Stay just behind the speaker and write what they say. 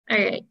All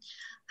right.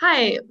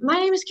 Hi, my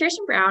name is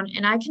Kearstyn Brown,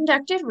 and I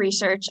conducted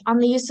research on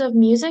the use of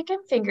music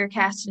and finger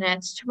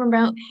castanets to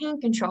promote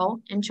hand control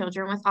in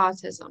children with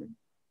autism.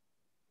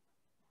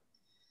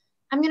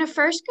 I'm going to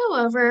first go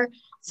over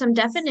some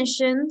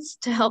definitions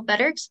to help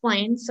better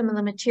explain some of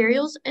the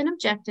materials and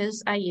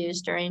objectives I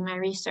used during my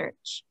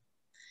research.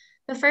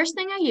 The first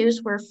thing I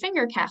used were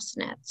finger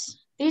castanets.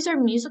 These are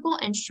musical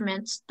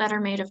instruments that are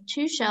made of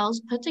two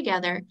shells put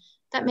together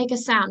that make a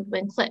sound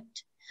when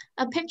clicked.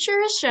 A picture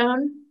is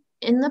shown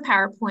in the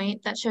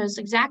PowerPoint that shows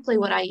exactly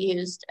what I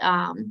used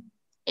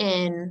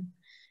in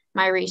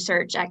my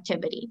research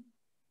activity.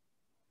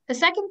 The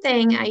second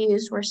thing I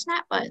used were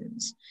snap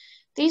buttons.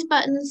 These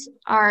buttons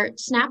are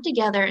snapped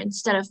together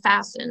instead of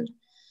fastened.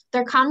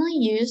 They're commonly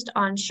used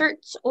on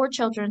shirts or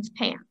children's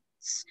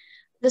pants.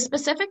 The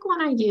specific one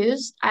I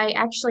used, I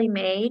actually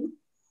made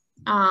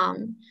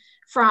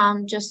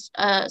from just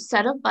a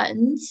set of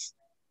buttons,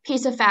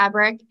 piece of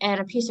fabric,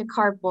 and a piece of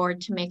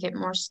cardboard to make it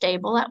more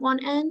stable at one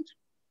end.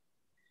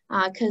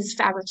 Because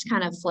fabric's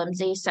kind of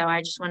flimsy, so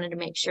I just wanted to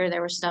make sure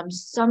there was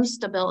some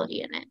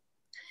stability in it.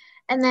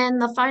 And then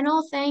the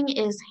final thing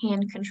is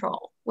hand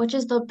control, which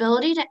is the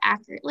ability to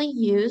accurately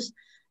use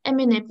and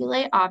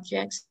manipulate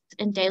objects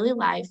in daily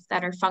life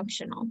that are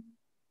functional.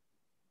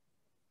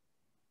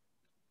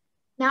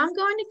 Now I'm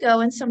going to go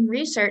in some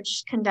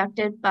research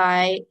conducted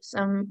by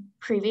some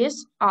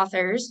previous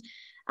authors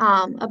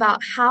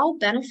about how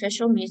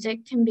beneficial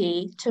music can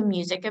be to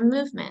music and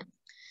movement.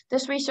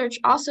 This research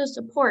also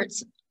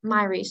supports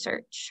my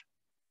research.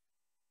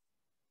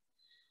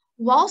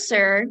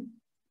 Walser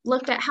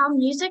looked at how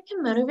music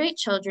can motivate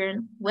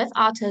children with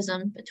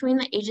autism between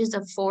the ages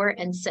of 4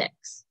 and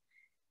 6.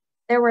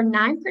 There were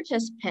 9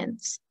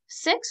 participants.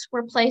 6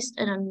 were placed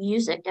in a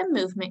music and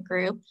movement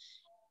group,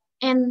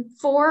 and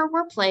 4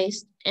 were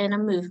placed in a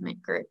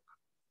movement group.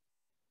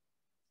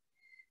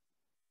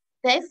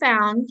 They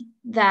found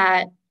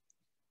that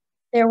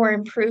there were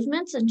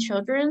improvements in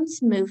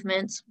children's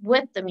movements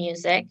with the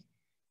music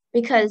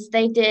because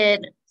they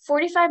did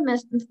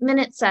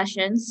 45-minute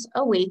sessions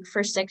a week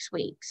for 6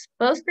 weeks.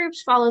 Both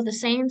groups followed the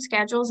same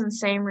schedules and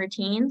same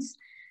routines,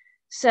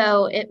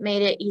 so it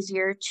made it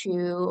easier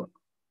to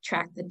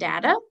track the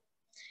data.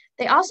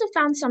 They also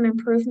found some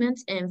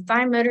improvements in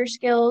fine motor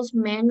skills,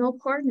 manual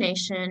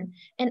coordination,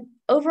 and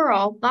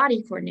overall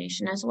body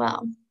coordination as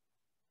well.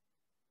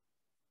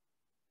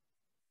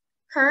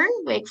 Kern,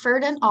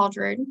 Wakeford, and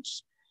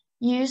Aldridge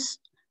used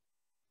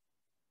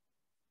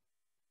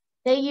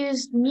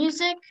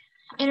music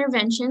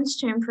interventions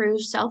to improve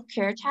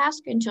self-care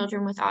tasks in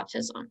children with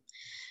autism.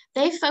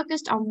 They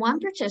focused on one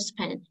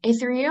participant, a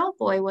 3-year-old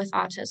boy with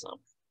autism.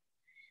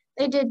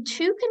 They did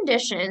 2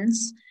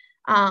 conditions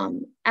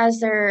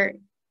as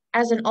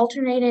an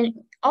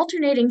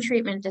alternating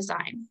treatment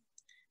design.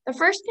 The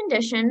first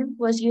condition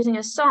was using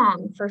a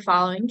song for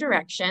following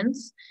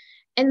directions,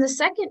 and the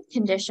second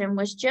condition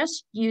was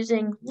just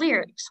using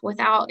lyrics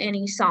without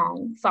any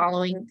song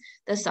following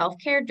the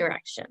self-care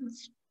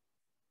directions.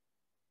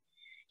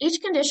 Each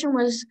condition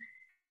was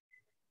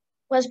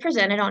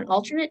presented on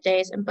alternate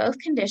days, and both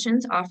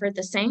conditions offered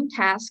the same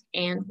task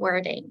and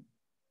wording.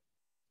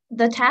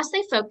 The tasks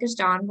they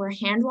focused on were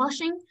hand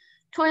washing,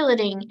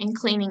 toileting, and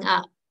cleaning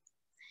up.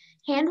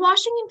 Hand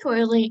washing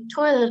and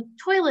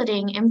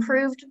toileting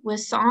improved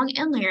with song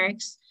and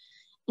lyrics,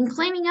 and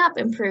cleaning up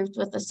improved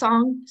with the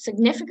song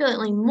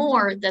significantly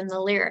more than the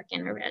lyric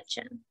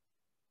intervention.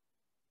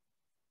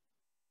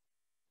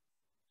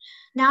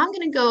 Now I'm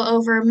going to go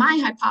over my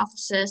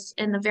hypothesis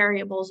and the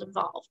variables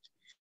involved.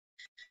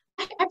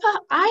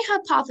 I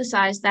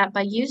hypothesized that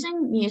by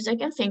using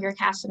music and finger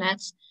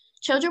castanets,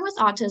 children with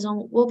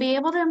autism will be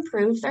able to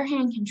improve their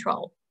hand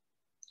control.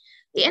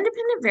 The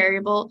independent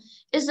variable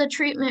is the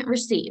treatment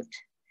received.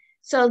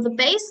 So the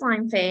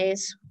baseline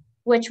phase,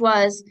 which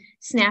was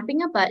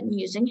snapping a button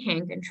using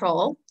hand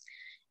control,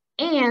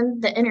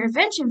 and the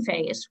intervention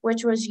phase,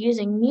 which was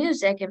using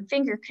music and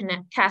finger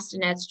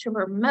castanets to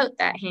promote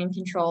that hand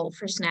control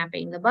for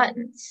snapping the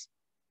buttons.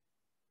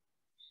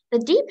 The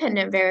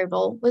dependent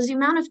variable was the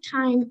amount of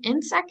time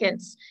in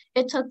seconds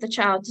it took the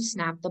child to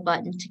snap the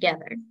button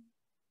together.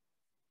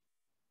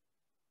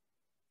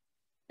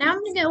 Now I'm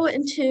going to go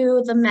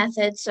into the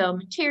method, so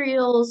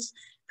materials,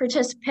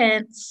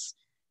 participants,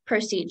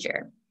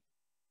 procedure.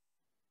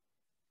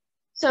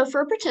 So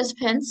for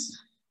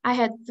participants, I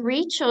had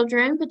 3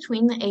 children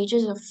between the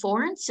ages of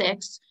 4 and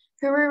 6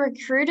 who were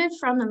recruited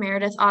from the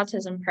Meredith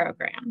Autism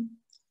Program.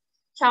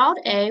 Child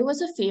A was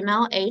a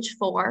female, age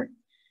 4,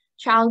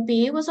 Child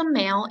B was a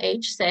male,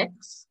 age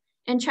 6,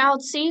 and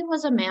Child C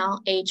was a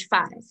male, age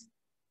 5.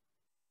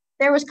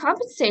 There was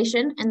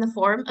compensation in the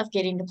form of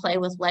getting to play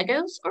with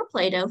Legos or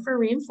Play-Doh for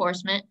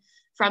reinforcement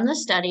from the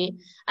study,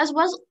 as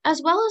well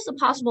as the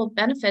possible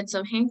benefits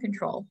of hand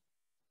control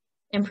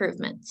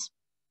improvements.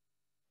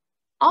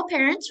 All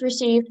parents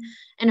received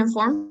an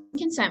informed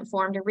consent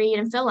form to read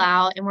and fill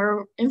out and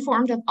were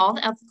informed of all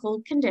the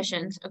ethical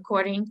conditions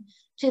according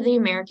to the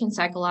American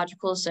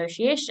Psychological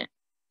Association.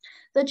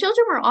 The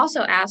children were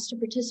also asked to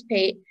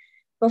participate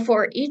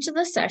before each of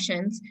the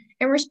sessions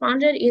and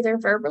responded either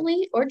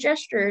verbally or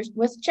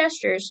with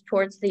gestures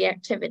towards the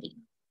activity.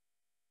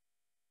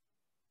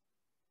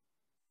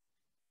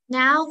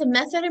 Now, the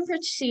method and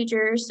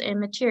procedures and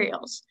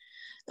materials.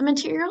 The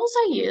materials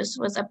I used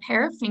was a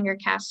pair of finger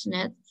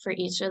castanets for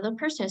each of the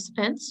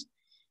participants,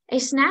 a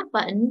snap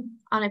button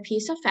on a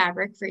piece of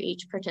fabric for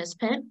each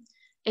participant,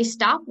 a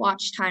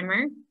stopwatch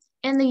timer,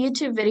 and the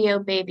YouTube video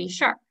Baby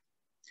Shark.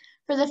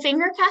 For the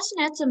finger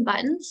castanets and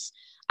buttons,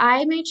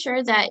 I made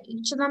sure that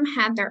each of them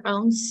had their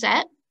own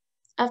set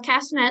of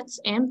castanets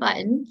and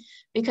button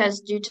because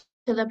due to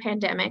the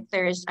pandemic,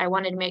 I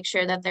wanted to make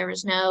sure that there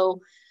was no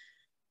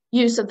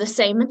use of the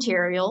same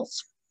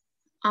materials.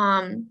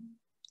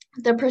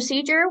 The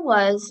procedure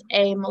was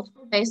a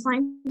multiple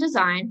baseline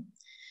design.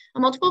 A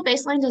multiple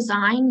baseline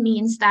design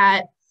means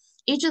that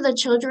each of the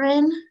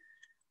children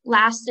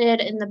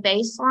lasted in the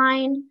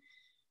baseline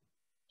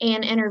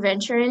and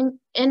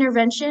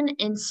intervention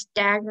in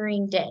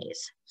staggering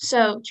days.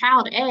 So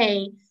child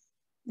A,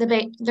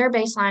 their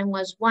baseline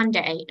was 1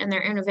 day and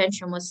their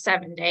intervention was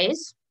 7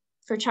 days.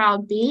 For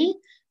child B,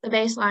 the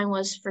baseline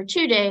was for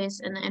 2 days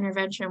and the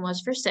intervention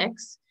was for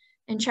 6.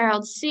 And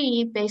child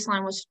C,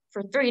 baseline was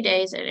for 3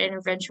 days and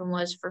intervention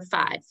was for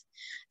 5.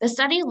 The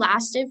study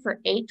lasted for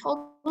 8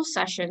 total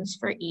sessions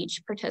for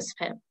each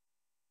participant.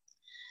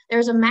 There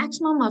was a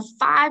maximum of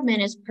 5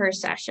 minutes per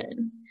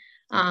session.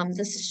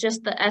 This is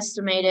just the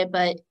estimated,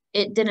 but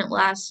it didn't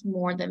last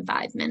more than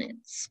 5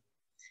 minutes.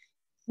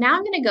 Now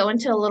I'm going to go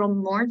into a little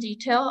more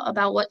detail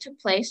about what took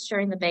place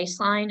during the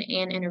baseline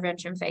and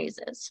intervention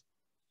phases.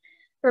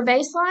 For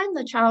baseline,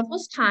 the child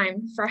was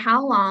timed for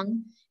how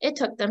long it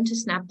took them to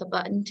snap the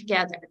button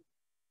together.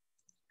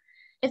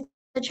 If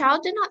the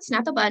child did not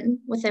snap the button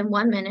within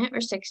 1 minute or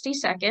 60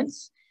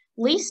 seconds,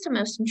 least to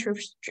most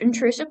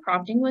intrusive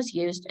prompting was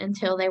used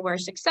until they were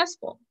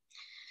successful.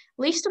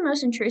 Least to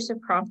most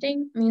intrusive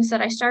prompting means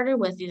that I started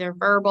with either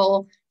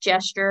verbal,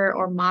 gesture,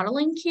 or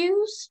modeling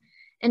cues.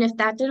 And if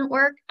that didn't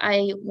work,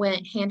 I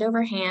went hand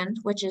over hand,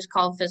 which is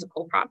called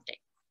physical prompting.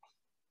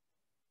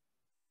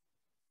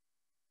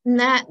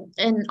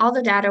 And all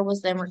the data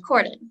was then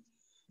recorded.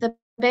 The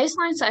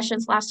baseline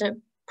sessions lasted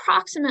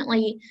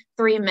approximately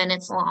 3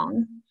 minutes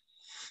long.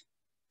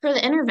 For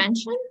the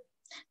intervention,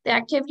 the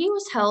activity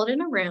was held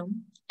in a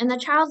room and the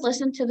child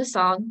listened to the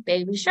song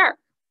Baby Shark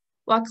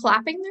while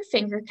clapping their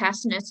finger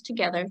castanets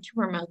together to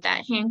promote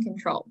that hand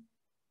control.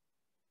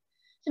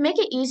 To make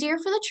it easier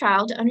for the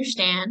child to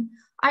understand,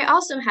 I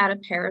also had a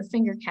pair of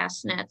finger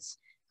castanets,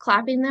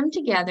 clapping them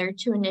together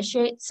to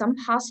initiate some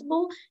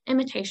possible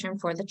imitation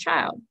for the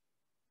child.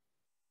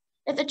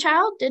 If the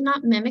child did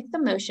not mimic the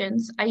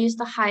motions, I used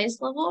the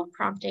highest level of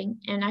prompting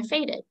and I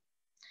faded.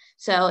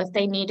 So if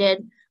they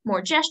needed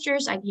more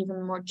gestures, I gave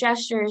them more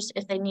gestures.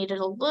 If they needed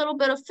a little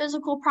bit of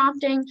physical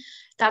prompting,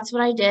 that's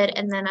what I did.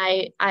 And then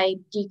I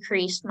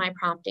decreased my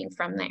prompting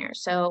from there.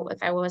 So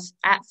if I was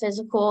at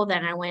physical,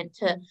 then I went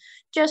to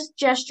just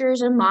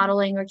gestures and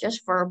modeling or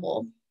just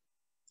verbal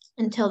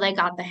until they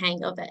got the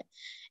hang of it.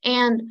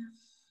 And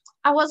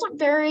I wasn't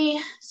very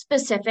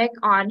specific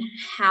on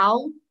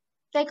how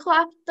they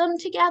clapped them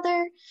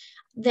together.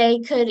 They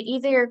could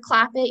either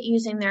clap it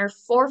using their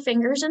 4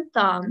 fingers and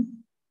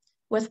thumb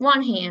with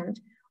one hand,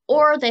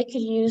 or they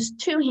could use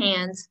 2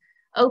 hands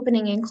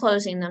opening and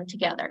closing them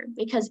together,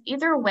 because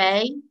either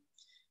way,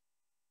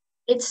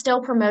 it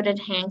still promoted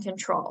hand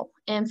control.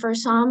 And for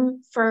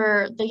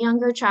the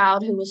younger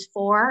child who was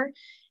 4,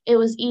 it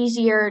was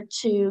easier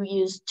to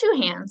use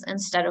 2 hands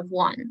instead of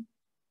 1.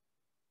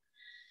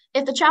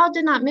 If the child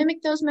did not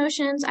mimic those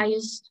motions, I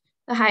used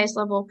the highest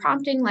level of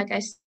prompting, like I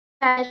said,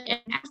 and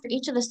after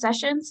each of the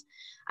sessions,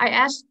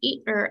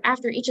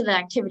 after each of the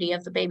activity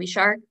of the Baby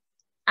Shark,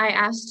 I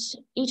asked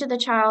each of the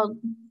child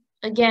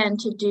again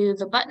to do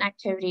the button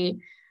activity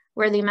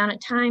where the amount of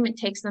time it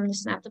takes them to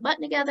snap the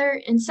button together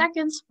in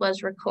seconds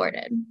was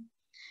recorded.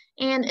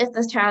 And if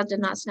the child did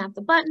not snap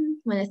the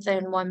button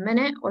within 1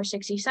 minute or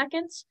 60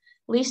 seconds,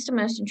 least to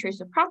most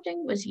intrusive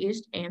prompting was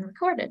used and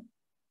recorded.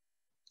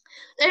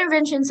 The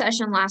intervention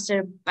session lasted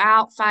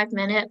about 5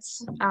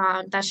 minutes.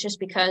 That's just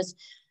because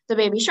the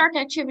Baby Shark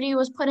activity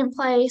was put in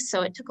place,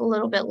 so it took a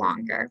little bit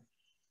longer.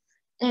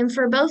 And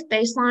for both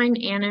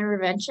baseline and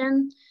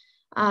intervention,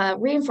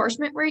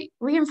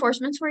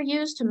 reinforcements were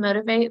used to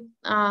motivate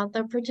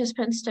the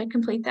participants to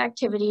complete the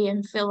activity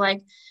and feel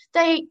like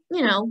they,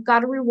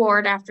 got a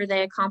reward after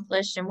they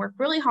accomplished and worked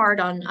really hard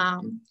on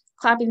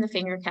clapping the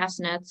finger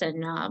castanets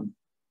and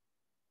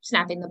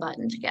snapping the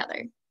button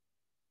together.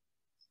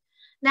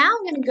 Now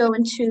I'm going to go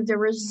into the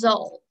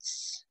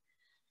results.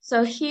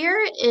 So here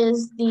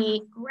is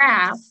the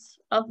graph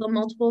of the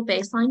multiple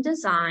baseline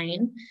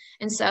design.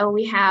 And so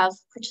we have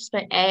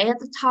participant A at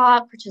the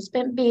top,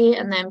 participant B,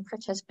 and then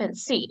participant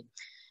C.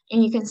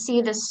 And you can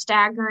see the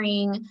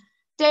staggering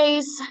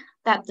days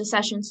that the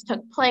sessions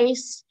took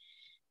place.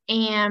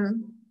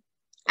 And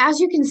as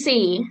you can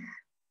see,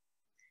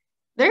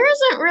 there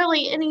isn't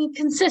really any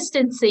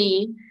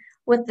consistency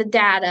with the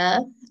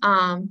data.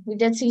 We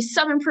did see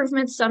some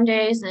improvements some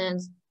days and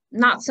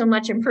not so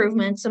much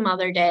improvement some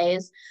other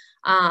days,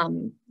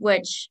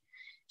 which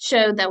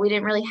showed that we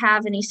didn't really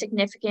have any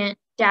significant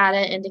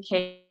data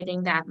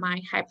indicating that my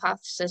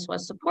hypothesis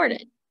was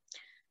supported.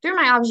 Through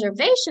my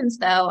observations,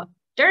 though,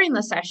 during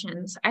the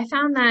sessions, I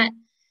found that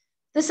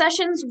as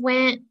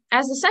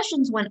the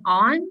sessions went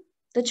on,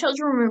 the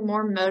children were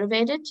more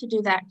motivated to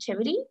do the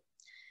activity.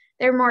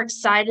 They were more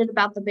excited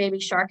about the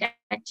baby shark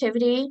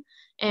activity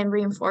and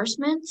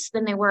reinforcements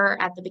than they were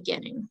at the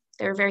beginning.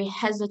 They were very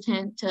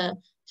hesitant to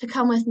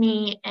come with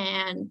me,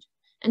 and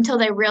until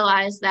they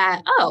realized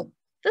that, oh,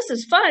 this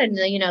is fun.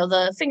 You know,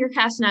 the finger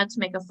castanets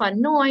make a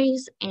fun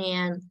noise,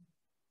 and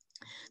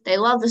they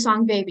love the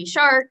song Baby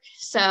Shark.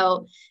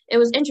 So it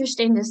was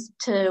interesting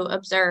to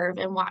observe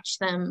and watch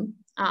them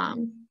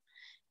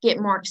get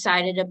more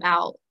excited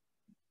about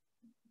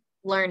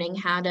learning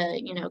how to,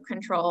 you know,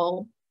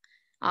 control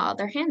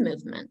their hand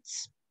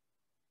movements.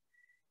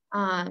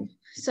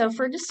 So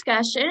for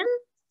discussion,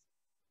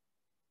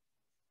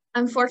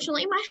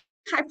 unfortunately, my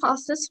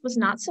hypothesis was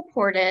not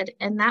supported,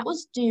 and that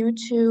was due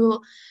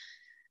to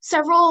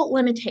several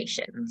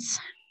limitations.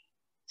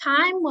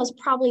 Time was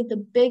probably the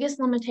biggest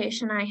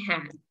limitation I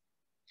had.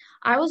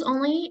 I was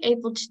only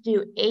able to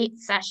do 8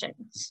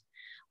 sessions,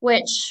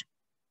 which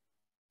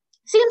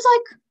seems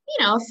like,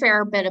 you know, a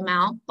fair bit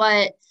amount,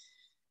 but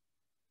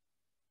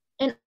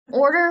in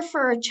order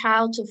for a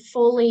child to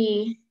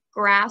fully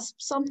grasp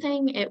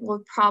something, it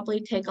would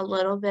probably take a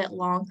little bit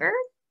longer.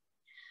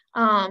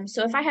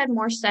 So if I had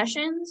more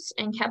sessions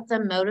and kept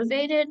them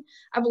motivated,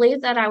 I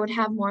believe that I would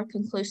have more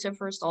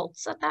conclusive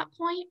results at that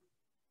point.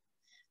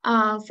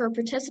 For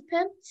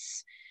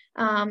participants,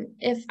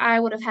 if I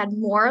would have had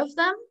more of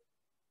them,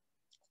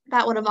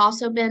 that would have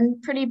also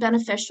been pretty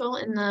beneficial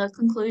in the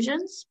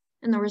conclusions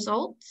and the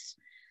results.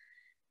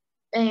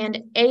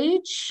 And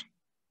age,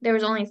 there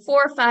was only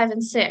 4, 5,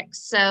 and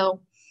 6.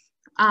 So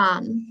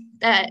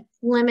that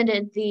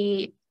limited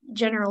the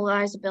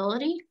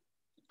generalizability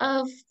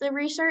of the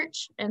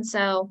research. And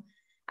so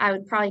I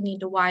would probably need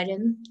to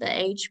widen the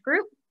age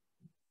group.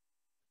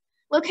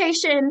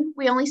 Location,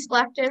 we only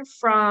selected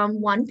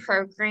from one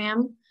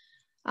program.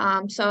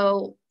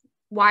 So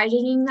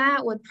widening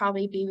that would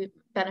probably be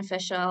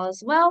beneficial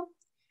as well.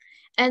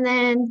 And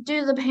then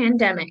due to the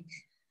pandemic,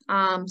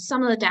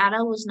 some of the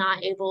data was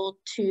not able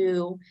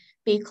to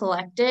be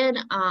collected.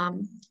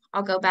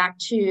 I'll go back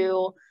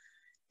to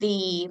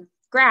the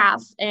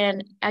graph,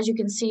 and as you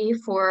can see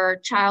for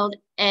child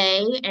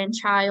A and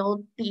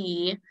child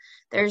B,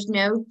 there's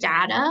no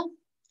data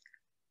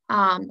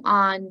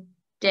on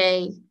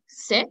day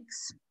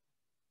 6.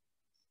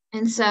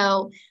 And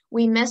so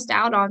we missed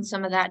out on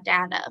some of that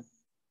data.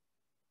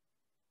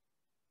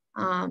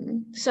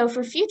 So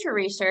for future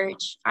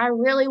research, I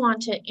really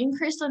want to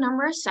increase the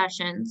number of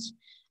sessions,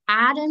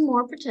 add in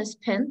more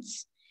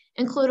participants,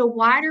 include a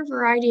wider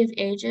variety of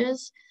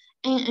ages,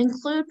 and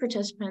include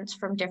participants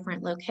from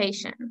different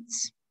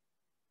locations.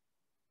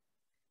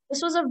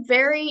 This was a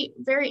very,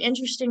 very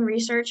interesting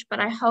research,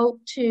 but I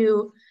hope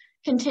to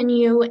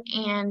continue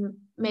and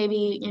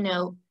maybe, you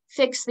know,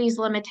 fix these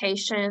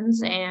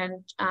limitations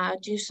and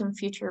do some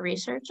future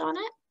research on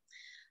it.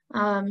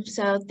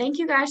 So thank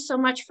you guys so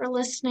much for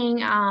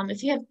listening.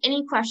 If you have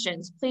any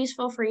questions, please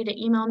feel free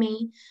to email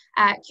me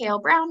at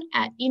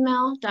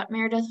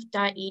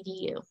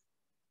klbrown@email.meredith.edu.